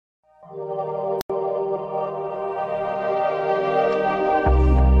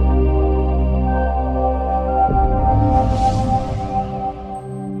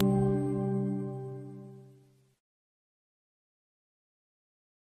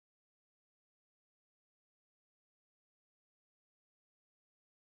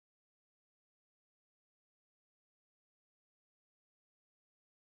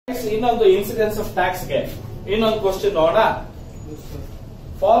ಇನ್ನೊಂದು incidence of tax ಗೆ ಇನ್ನೊಂದು ಕ್ವಶನ್ ನೋಡೋಣ.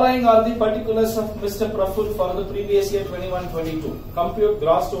 Following are the particulars of Mr. Praful for the previous year 21-22. Compute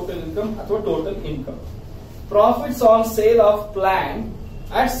gross total income ಅಥವಾ total income. Profits on sale of plant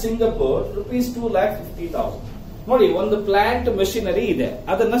at Singapore rupees 2,50,000. ನೋಡಿ, ಒಂದು plant machinery ಇದೆ,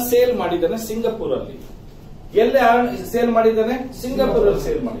 ಅದನ್ನ sale ಮಾಡಿದ್ದಾನೆ Singapore ಅಲ್ಲಿ. ಎಲ್ಲಿ ಸೇಲ್ ಮಾಡಿದ್ದಾನೆ? ಸಿಂಗಪುರ್ ಅಲ್ಲಿ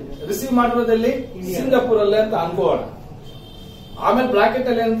ಸೇಲ್ ಮಾಡಿದ್ದಾನೆ. ರಿಸೀವ್ ಮಾಡಿರೋದಲ್ಲಿ ಸಿಂಗಪುರ್ ಅಲ್ಲಿ ಅಂತ ಅನ್ಕೋಣ. ಆಮೇಲೆ ಬ್ರಾಕೆಟ್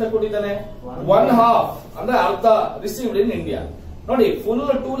ಅಲ್ಲಿ ಅಂತ ಕೊಟ್ಟಿದ್ದಾನೆ 1/2 ಅಂದ್ರೆ ಅರ್ಧ ರಿಸೀವ್ಡ್ ಇನ್ ಇಂಡಿಯಾ. ನೋಡಿ, ಫುಲ್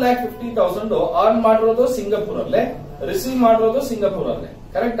 2,50,000 ಅರ್ನ್ ಮಾಡಿರೋದು ಸಿಂಗಪುರ್ ಅಲ್ಲೇ, ರಿಸೀವ್ ಮಾಡಿರೋದು ಸಿಂಗಪುರ್ ಅಲ್ಲೇ.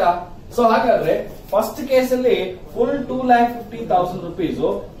 ಕರೆಕ್ಟಾ? ಸೊ ಹಾಗಾದ್ರೆ ಫಸ್ಟ್ ಕೇಸ್ ಅಲ್ಲಿ ಫುಲ್ 2,50,000 ರುಪೀಸ್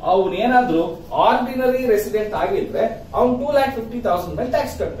ಅವನ್ ಏನಾದ್ರು ಆರ್ಡಿನರಿ ರೆಸಿಡೆಂಟ್ ಆಗಿದ್ರೆ ಅವ್ನು 2,50,000 ಮೇಲೆ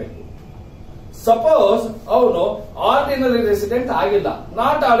ಟ್ಯಾಕ್ಸ್ ಕಟ್ಟಬೇಕು. ಸಪೋಸ್ ಅವನು ಆರ್ಡಿನರಿ ರೆಸಿಡೆಂಟ್ ಆಗಿಲ್ಲ,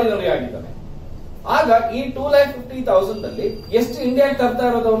 ನಾಟ್ ಆರ್ಡಿನರಿ ಆಗಿದ್ದಾನೆ, ಆಗ ಈ 2,50,000 ಅಲ್ಲಿ ಎಷ್ಟು ಇಂಡಿಯಾಗೆ ತರ್ತಾ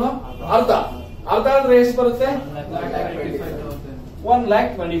ಇರೋದು ಅವನು? ಅರ್ಧ. ಅರ್ಧ ಅಂದ್ರೆ ಎಷ್ಟು ಬರುತ್ತೆ?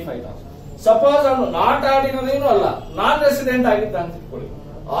 1,25,000. ಸಪೋಸ್ ಅವನು ನಾಟ್ ಆರ್ಡಿನರಿನೂ ಅಲ್ಲ, ನಾನ್ ರೆಸಿಡೆಂಟ್ ಆಗಿದ್ದ ಅಂತ ಇಟ್ಕೊಳ್ಳಿ,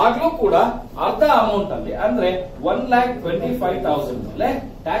 ಆಗ್ಲೂ ಕೂಡ ಅರ್ಧ ಅಮೌಂಟ್ ಅಲ್ಲಿ ಅಂದ್ರೆ 1,25,000 ಮೇಲೆ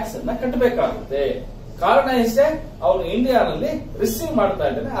ಟ್ಯಾಕ್ಸ್ ಅನ್ನ ಕಟ್ಟಬೇಕಾಗುತ್ತೆ. ಕಾರಣ ಇಷ್ಟೇ, ಅವನು ಇಂಡಿಯಾನಲ್ಲಿ ರಿಸೀವ್ ಮಾಡ್ತಾ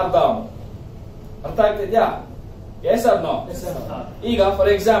ಇದ್ದಾನೆ ಅರ್ಧ ಅಮೌಂಟ್. ಅರ್ಥ ಆಗ್ತಿದ್ಯಾ? S R no? ಈಗ ಫಾರ್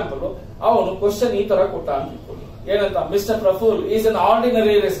ಎಕ್ಸಾಂಪಲ್ ಅವನು ಕ್ವಶನ್ ಈ ತರ ಕೊಟ್ಟ ಅಂತ ಇಟ್ಕೊಳ್ಳಿ, ಏನಂತ, mister Praful is an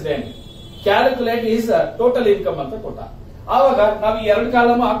ordinary resident, calculate is total income ಅಂತ ಕೊಟ್ಟ. ಆವಾಗ ನಾವು ಈ ಎರಡು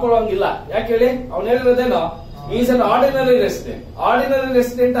ಕಾಲಮ್ ಹಾಕೊಳ್ಳೋಂಗಿಲ್ಲ. ಯಾಕೆ ಹೇಳಿ? ಅವ್ನು ಹೇಳಿರೋದೇನೋ is an ordinary resident. Ordinary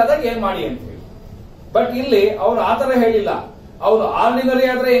resident ಆದಾಗ ಏನ್ ಮಾಡಿ ಅಂತ ಹೇಳಿ. ಬಟ್ ಇಲ್ಲಿ ಅವ್ರು ಆತರ ಹೇಳಿಲ್ಲ. ಅವ್ರು ಆರ್ಡಿನರಿ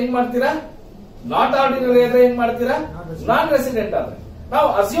ಆದ್ರೆ ಹೆಂಗ್ ಮಾಡ್ತೀರಾ, ನಾಟ್ ಆರ್ಡಿನರಿ ಆದ್ರೆ ಹೆಂಗ್ ಮಾಡ್ತೀರಾ, ನಾನ್ ರೆಸಿಡೆಂಟ್ ಆದ್ರೆ ನಾವು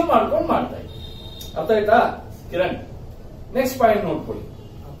ಅಸ್ಯೂಮ್ ಮಾಡ್ಕೊಂಡು ಮಾಡ್ತಾ ಇದ್ದೀವಿ. ಅರ್ಥ ಆಯ್ತಾ ಕಿರಣ್? ನೆಕ್ಸ್ಟ್ ಪಾಯಿಂಟ್ ನೋಡ್ಕೊಳ್ಳಿ.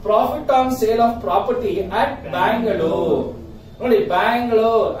 Profit on sale of property at Bangalore. ನೋಡಿ,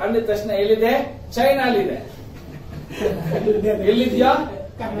 ಬ್ಯಾಂಗ್ಳೂರ್ ಅಂದಿದ ತಕ್ಷಣ ಎಲ್ಲಿದೆ? ಚೈನಾಲಿದೆ. ಎಲ್ಲಿದ್ಯಾ?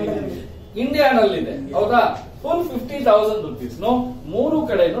 ಇಂಡಿಯಾನಲ್ಲಿದೆ. ಹೌದಾ? ಫುಲ್ 50,000 ರುಪೀಸ್ ಮೂರು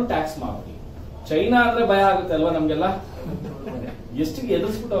ಕಡೆನೂ ಟ್ಯಾಕ್ಸ್ ಮಾಡಿ. ಚೈನಾ ಅಂದ್ರೆ ಭಯ ಆಗುತ್ತೆ ಅಲ್ವಾ ನಮ್ಗೆಲ್ಲ? ಎಷ್ಟಿಗೆ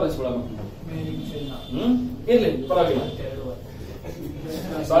ಎದುರಿಸ್ಬಿಟ್ಟವ್ರೆ ಸುಳ ಮಕ್ಕಳು. ಇರ್ಲಿ, ಪರವಾಗಿಲ್ಲ.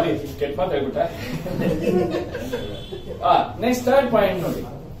 ಸಾರಿ, ಕೆಟ್ಟ ಮಾತು ಹೇಳ್ಬಿಟ್ಟೆ. ನೆಕ್ಸ್ಟ್ ಥರ್ಡ್ ಪಾಯಿಂಟ್ ನೋಡಿ,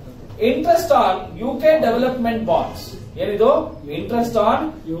 interest on UK development bonds. ಏನಿದು? Interest on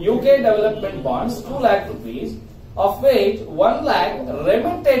UK development bonds 2 lakh rupees, of which 1 lakh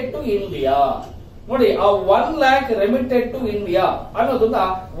remitted to India. ನೋಡಿ, ಆ 1 lakh remitted to India ಅನ್ನೋದನ್ನ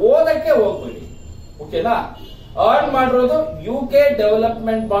ಓದಕ್ಕೆ ಹೋಗ್ಬೇಡಿ. ಓಕೆನಾ? ಅರ್ನ್ ಮಾಡಿರೋದು ಯುಕೆ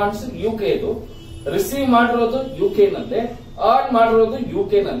ಡೆವಲಪ್ಮೆಂಟ್ ಬಾಂಡ್ಸ್ ಯುಕೆದು, ರಿಸೀವ್ ಮಾಡಿರೋದು ಯುಕೆ ನಲ್ಲೇ, ಅರ್ನ್ ಮಾಡಿರೋದು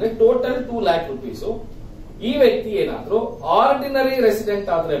ಯುಕೆ ನಲ್ಲೇ, ಟೋಟಲ್ 2 lakh rupees. ಈ ವ್ಯಕ್ತಿ ಏನಾದ್ರು ಆರ್ಡಿನರಿ ರೆಸಿಡೆಂಟ್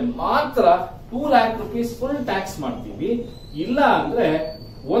ಆದ್ರೆ ಮಾತ್ರ 2 lakh rupees ಫುಲ್ ಟ್ಯಾಕ್ಸ್ ಮಾಡ್ತೀವಿ, ಇಲ್ಲ ಅಂದ್ರೆ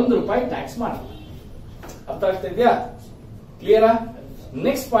 ₹1 ಟ್ಯಾಕ್ಸ್ ಮಾಡಲ್ಲ. ಅರ್ಥ ಆಗ್ತಾ ಇದೆಯಾ? ಕ್ಲಿಯರಾ?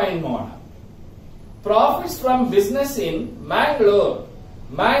 ನೆಕ್ಸ್ಟ್ ಪಾಯಿಂಟ್ ನೋಡೋಣ. Profits from business in Mangalore.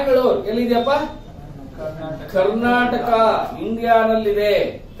 Mangalore ಎಲ್ಲಿದೆಯಪ್ಪ? Karnataka, ಇಂಡಿಯಾನಲ್ಲಿದೆ.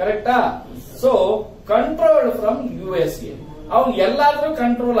 ಕರೆಕ್ಟಾ? So controlled from USA. ಅವ್ನು ಎಲ್ಲಾದ್ರೂ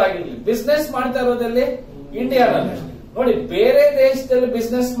ಕಂಟ್ರೋಲ್ ಆಗಿರ್ಲಿ, ಬಿಸ್ನೆಸ್ ಮಾಡ್ತಾ ಇರೋದಲ್ಲಿ ಇಂಡಿಯಾನಲ್ಲಿ. ನೋಡಿ, ಬೇರೆ ದೇಶದಲ್ಲಿ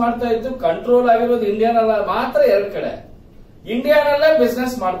ಬಿಸ್ನೆಸ್ ಮಾಡ್ತಾ ಇದ್ದು ಕಂಟ್ರೋಲ್ ಆಗಿರೋದು ಇಂಡಿಯಾನಲ್ಲ ಮಾತ್ರ. 2 ಕಡೆ ಇಂಡಿಯಾನಲ್ಲೇ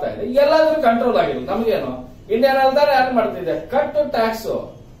ಬಿಸ್ನೆಸ್ ಮಾಡ್ತಾ ಇದೆ, ಎಲ್ಲಾದ್ರೂ ಕಂಟ್ರೋಲ್ ಆಗಿರೋದು. ನಮ್ಗೇನು, ಇಂಡಿಯಾನಲ್ದಾರೆ ಯಾರು ಮಾಡ್ತಿದ್ದೆ? ಕಟ್ಟು ಟ್ಯಾಕ್ಸ್.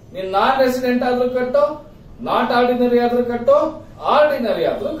 ನೀನ್ ನಾನ್ ರೆಸಿಡೆಂಟ್ ಆದ್ರೂ ಕಟ್ಟು, ನಾಟ್ ಆರ್ಡಿನರಿ ಆದ್ರೂ ಕಟ್ಟು, ಆರ್ಡಿನರಿ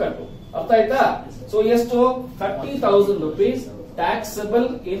ಆದ್ರೂ ಕಟ್ಟು. ಅರ್ಥ ಆಯ್ತಾ? ಸೊ ಎಷ್ಟು? 30,000 rupees taxable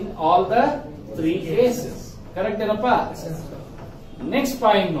in all the 3 cases. Correct ಏನಪ್ಪಾ? ನೆಕ್ಸ್ಟ್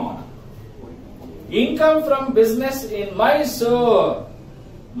ಪಾಯಿಂಟ್ ನೋಡೋಣ. Income from business in Mysore.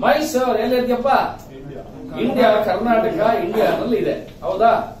 Mysore ಎಲ್ಲಿದ್ಯಪ್ಪ? India, Karnataka, ಇಂಡಿಯಾನಲ್ಲಿ ಇದೆ.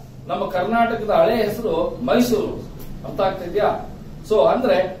 ಹೌದಾ? ನಮ್ಮ ಕರ್ನಾಟಕದ ಹಳೆ ಹೆಸರು ಮೈಸೂರು. ಅರ್ಥ ಆಗ್ತಿದ್ಯಾ? ಸೊ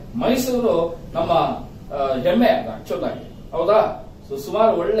ಅಂದ್ರೆ ಮೈಸೂರು ನಮ್ಮ ಹೆಮ್ಮೆ ಆಕ್ಚುಲ್ ಆಗಿ. ಹೌದಾ? ಸೊ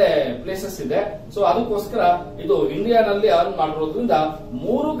ಸುಮಾರು ಒಳ್ಳೆ ಪ್ಲೇಸಸ್ ಇದೆ. ಸೊ ಅದಕ್ಕೋಸ್ಕರ ಇದು ಇಂಡಿಯಾನಲ್ಲಿ ಅರ್ನ್ ಮಾಡಿರೋದ್ರಿಂದ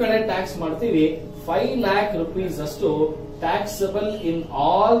 3 ಕಡೆ ಟ್ಯಾಕ್ಸ್ ಮಾಡ್ತೀವಿ. 5 lakh rupees ಅಷ್ಟು taxable in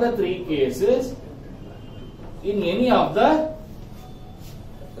all the 3 cases in any of the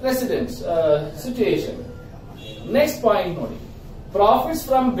residence situation. Next point ನೋಡಿ, profits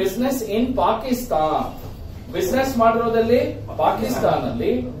from business in Pakistan. Business ಮಾಡಿರೋದಲ್ಲಿ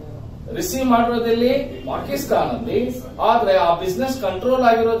ಪಾಕಿಸ್ತಾನಲ್ಲಿ, receive ಮಾಡಿರೋದಲ್ಲಿ ಪಾಕಿಸ್ತಾನಲ್ಲಿ, ಆದ್ರೆ ಆ ಬಿಸ್ನೆಸ್ ಕಂಟ್ರೋಲ್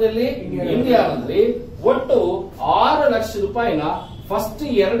ಆಗಿರೋದಲ್ಲಿ ಇಂಡಿಯಾನಲ್ಲಿ. ಒಟ್ಟು 6 ಲಕ್ಷ ರೂಪಾಯಿನ ಫಸ್ಟ್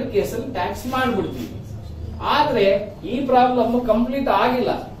 2 ಕೇಸಲ್ಲಿ ಟ್ಯಾಕ್ಸ್ ಮಾಡ್ಬಿಡ್ತೀವಿ. ಆದ್ರೆ ಈ ಪ್ರಾಬ್ಲಮ್ ಕಂಪ್ಲೀಟ್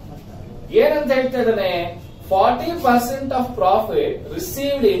ಆಗಿಲ್ಲ. ಏನಂತ ಹೇಳ್ತಾ ಇದ್ದಾನೆ? 40% of profit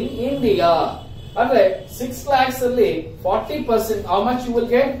received in India. ಅಂದ್ರೆ 6 lakhs ಅಲ್ಲಿ 40%, how much you will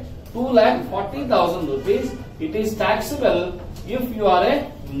get? 2,40,000 rupees. It is taxable if you are a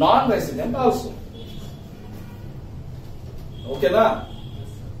non-resident also. Okay na?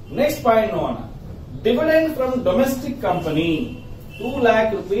 Next point ನೋಡೋಣ. Dividend from domestic company, 2 lakh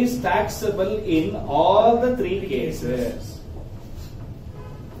rupees taxable in all the 3 cases.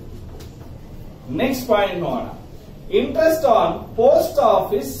 Next point ನೋಡೋಣ. Interest on post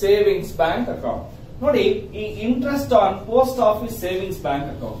office savings bank account. ನೋಡಿ, ಈ interest on post office savings bank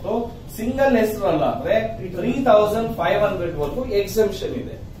account single ಹೆಸರಲ್ಲ ಅಂದ್ರೆ 3,500 ವರೆಗೂ exemption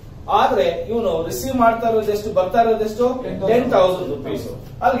ಇದೆ. ಆದ್ರೆ ಇವನು receive ಮಾಡ್ತಾ ಇರೋದೆಷ್ಟು, ಬರ್ತಾ ಇರೋದೆಷ್ಟು 10,000 rupees.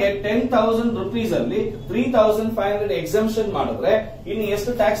 ಅಲ್ಲಿಗೆ 10,000 rupees ಅಲ್ಲಿ 3,500 ಎಕ್ಸೆಂಪ್ಷನ್ ಮಾಡಿದ್ರೆ ಇನ್ನು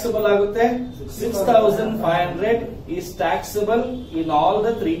ಎಷ್ಟು ಟ್ಯಾಕ್ಸಬಲ್ ಆಗುತ್ತೆ? 6,500 is taxable in all the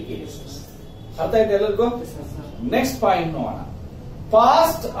 3 cases. ಅರ್ಥ ಆಯ್ತು ಎಲ್ಲರಿಗೂ? ನೆಕ್ಸ್ಟ್ ಪಾಯಿಂಟ್ ನೋಡೋಣ.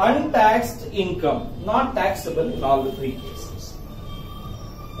 Past untaxed income not taxable in all the 3 cases.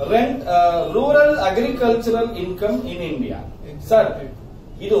 Rent, rural agricultural income in India. Sir,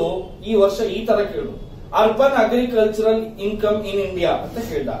 ಇದು ಈ ವರ್ಷ ಈ ತರ ಕೇಳು, urban agricultural income in India ಅಂತ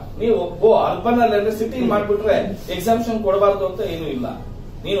ಕೇಳ್ದ. ನೀವು ಅರ್ಬನ್ ಅಲ್ಲಿ ಸಿಟಿ ಮಾಡ್ಬಿಟ್ರೆ ಎಕ್ಸಾಮ್ಷನ್ ಕೊಡಬಾರ್ದು ಅಂತ ಏನು ಇಲ್ಲ.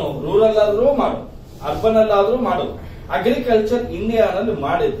 ನೀನು ರೂರಲ್ ಆದ್ರೂ ಮಾಡು, ಅರ್ಬನ್ ಅಲ್ಲಾದ್ರೂ ಮಾಡು. ಅಗ್ರಿಕಲ್ಚರ್ ಇಂಡಿಯಾನಲ್ಲಿ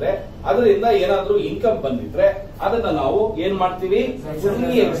ಮಾಡಿದ್ರೆ ಅದರಿಂದ ಏನಾದ್ರೂ ಇನ್ಕಮ್ ಬಂದಿದ್ರೆ ಅದನ್ನ ನಾವು ಏನ್ ಮಾಡ್ತೀವಿ?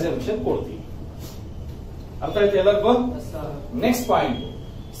 ಫುಲ್ಲಿ ಎಕ್ಸೆಂಪ್ಷನ್ ಕೊಡ್ತೀವಿ. ಅರ್ಥ ಆಯ್ತು ಎಲ್ಲರಿಗೂ? Next point,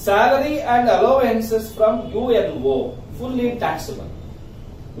 salary and allowances from UNO fully taxable.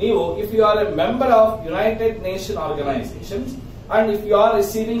 ನೀವು if you are A member of United nation organisations and if you are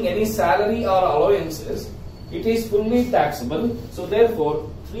receiving any salary R allowances it is fully taxable. So there four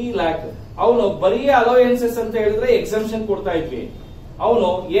 3 lakh. ಅವನು ಬರೀ allowances ಅಂತ ಹೇಳಿದ್ರೆ exemption ಕೊಡ್ತಾ ಇದ್ವಿ. ಅವನು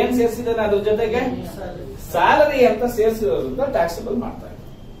ಏನ್ ಸೇರಿಸಿದಾನೆ ಅದ್ರ ಜೊತೆಗೆ ಸ್ಯಾಲರಿ ಅಂತ ಸೇರಿಸಿರೋದ್ರಿಂದ ಟ್ಯಾಕ್ಸಬಲ್ ಮಾಡ್ತಾ ಇದ್ವಿ.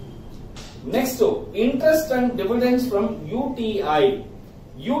 Next, interest and dividends from UTI.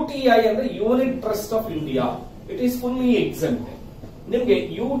 UTI ಅಂದ್ರೆ unit trust of India. It is fully exempted. ನಿಮ್ಗೆ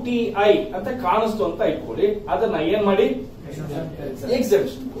UTI ಅಂತ ಕಾಣಿಸ್ತು ಅಂತ ಇಟ್ಕೊಳ್ಳಿ, ಅದನ್ನ ಏನ್ ಮಾಡಿ?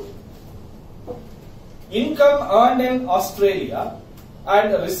 ಎಕ್ಸೆಂಪ್ಷನ್ ಕೊಡಿ. Income earned in Australia and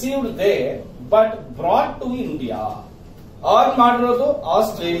received there but brought to India. Earn ಮಾಡಿರೋದು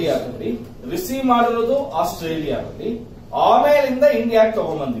ಆಸ್ಟ್ರೇಲಿಯಾದಲ್ಲಿ, ರಿಸೀವ್ ಮಾಡಿರೋದು ಆಸ್ಟ್ರೇಲಿಯಾದಲ್ಲಿ, ಆಮೇಲಿಂದ ಇಂಡಿಯಾಗೆ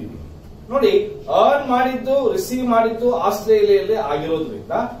ತಗೊಂಡ್ಬಂದಿದ್ವಿ. ನೋಡಿ, ಅರ್ನ್ ಮಾಡಿದ್ದು ರಿಸೀವ್ ಮಾಡಿದ್ದು ಆಸ್ಟ್ರೇಲಿಯಾದಲ್ಲಿ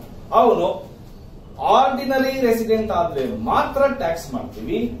ಆಗಿರೋದ್ರಿಂದ ಅವನು ಆರ್ಡಿನರಿ ರೆಸಿಡೆಂಟ್ ಆದ್ರೆ ಮಾತ್ರ ಟ್ಯಾಕ್ಸ್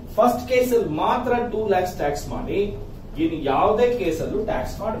ಮಾಡ್ತೀವಿ. ಫಸ್ಟ್ ಕೇಸಲ್ಲಿ ಮಾತ್ರ 2 lakhs ಟ್ಯಾಕ್ಸ್ ಮಾಡಿ, ಇನ್ನು ಯಾವುದೇ ಕೇಸಲ್ಲೂ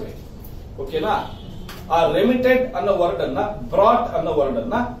ಟ್ಯಾಕ್ಸ್ ಮಾಡಬೇಕು. ಓಕೆನಾ? ಆ ರೆಮಿಟೆಡ್ ಅನ್ನೋ ವರ್ಡ್ ಅನ್ನ, ಬ್ರಾಟ್ ಅನ್ನೋ ವರ್ಡ್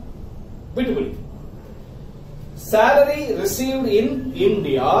ಅನ್ನ ಬಿಟ್ಬಿಡಿ. Salary received in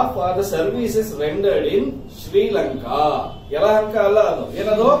India for the services rendered ಇನ್ ಶ್ರೀಲಂಕಾ. ಯಲಹಂಕ ಅಲ್ಲ, ಅದು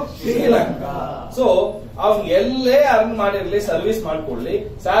ಏನದು? ಶ್ರೀಲಂಕಾ. ಸೊ ಅವ್ನು ಎಲ್ಲೇ ಅರ್ನ್ ಮಾಡಿರ್ಲಿ, ಸರ್ವಿಸ್ ಮಾಡ್ಕೊಳ್ಳಿ,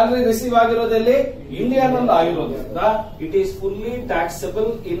 ಸ್ಯಾಲರಿ ರಿಸೀವ್ ಆಗಿರೋದಲ್ಲಿ ಇಂಡಿಯಾನಲ್ಲಿ ಆಗಿರೋದ್ರಿಂದ it is fully taxable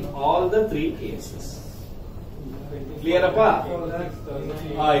in all the 3 cases. Clear ಅಪ್ಪ?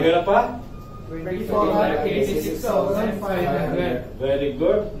 ಹೇಳಪ್ಪ. 24,86,500. Very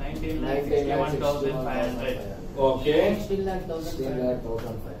good. 19,61,500. Okay.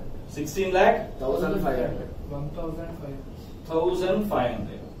 16 lakh 1,500.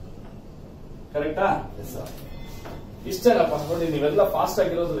 1,500. ಕರೆಕ್ಟಾ? ಇಷ್ಟೇನಪ್ಪ. ನೋಡಿ, ನೀವೆಲ್ಲ ಫಾಸ್ಟ್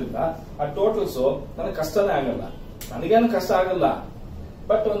ಆಗಿರೋದ್ರಿಂದ ಆ ಟೋಟಲ್ಸ್ ನನಗೆ ಕಷ್ಟನೇ ಆಗಲ್ಲ. ನನಗೇನು ಕಷ್ಟ ಆಗಲ್ಲ,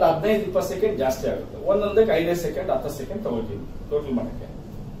 ಬಟ್ ಒಂದು 15-20 ಸೆಕೆಂಡ್ ಜಾಸ್ತಿ ಆಗುತ್ತೆ. ಒಂದೊಂದಕ್ಕೆ 5 ಸೆಕೆಂಡ್ 10 ಸೆಕೆಂಡ್ ತಗೊಳ್ತೀನಿ ಟೋಟಲ್ ಮಾಡಕ್ಕೆ.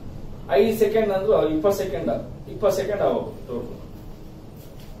 5 ಸೆಕೆಂಡ್ ಅಂದ್ರೂ 20 ಸೆಕೆಂಡ್ ಆಗೋದು ಟೋಟಲ್.